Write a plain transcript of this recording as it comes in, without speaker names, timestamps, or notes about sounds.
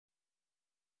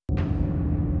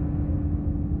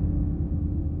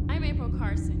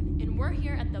we're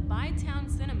here at the Bytown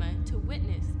Cinema to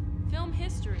witness film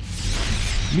history.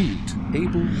 Meet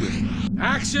ABLE WHITMAN.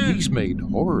 Action! He's made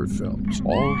horror films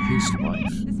all his life.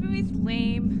 This movie's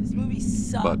lame. This movie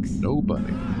sucks. But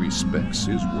nobody respects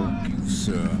his work. You,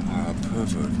 sir, are a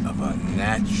pervert of a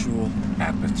natural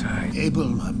appetite. ABLE,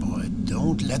 my boy,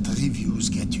 don't let the reviews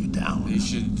get you down. They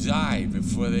should die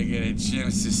before they get a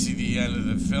chance to see the end of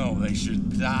the film. They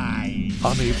should die.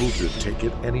 Unable to take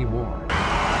it anymore.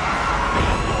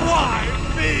 Why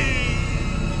me?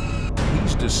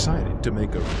 He's decided to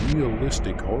make a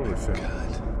realistic horror film.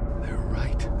 God, they're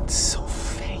right. It's so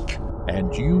fake.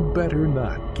 And you better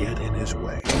not get in his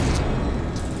way.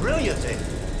 Brilliant,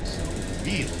 ABLE. So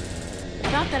real.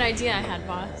 About that idea I had,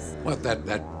 boss. What,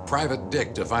 that private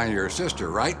dick to find your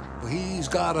sister, right? He's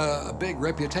got a big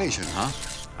reputation, huh?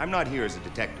 I'm not here as a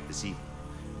detective this evening.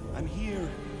 I'm here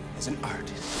as an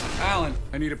artist. Alan,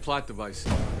 I need a plot device.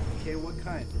 Okay, what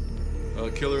kind? A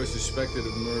killer is suspected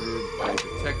of murder by a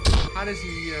detective. How does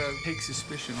he take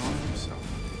suspicion on himself?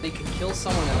 They could kill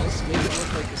someone else, make it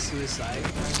look like a suicide,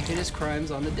 hit his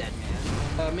crimes on the dead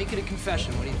man. Make it a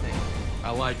confession, what do you think?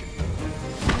 I like it.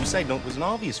 The suicide note was an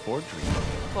obvious forgery.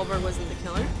 Colbert wasn't the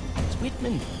killer? It's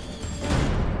Whitman.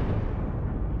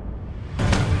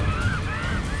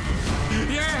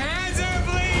 Your hands are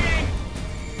bleeding!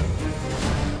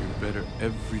 You're better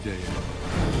every day.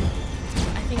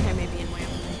 I think I may be in way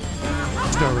over my head.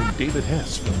 Starring David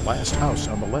Hess from Last House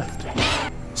on the Left.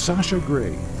 Sasha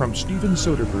Grey from Steven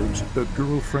Soderbergh's The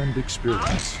Girlfriend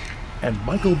Experience. And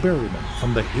Michael Berryman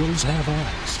from The Hills Have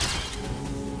Eyes.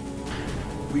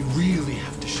 We really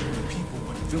have to show the people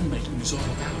what filmmaking is all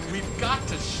about. We've got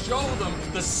to show them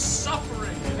the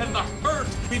suffering and the hurt.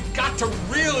 We've got to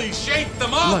really shake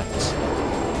them up. Lights,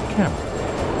 camera,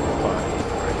 body,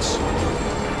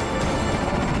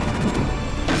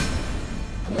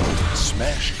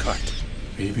 smash cut.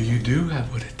 Maybe you do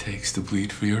have what it takes to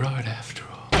bleed for your art after all.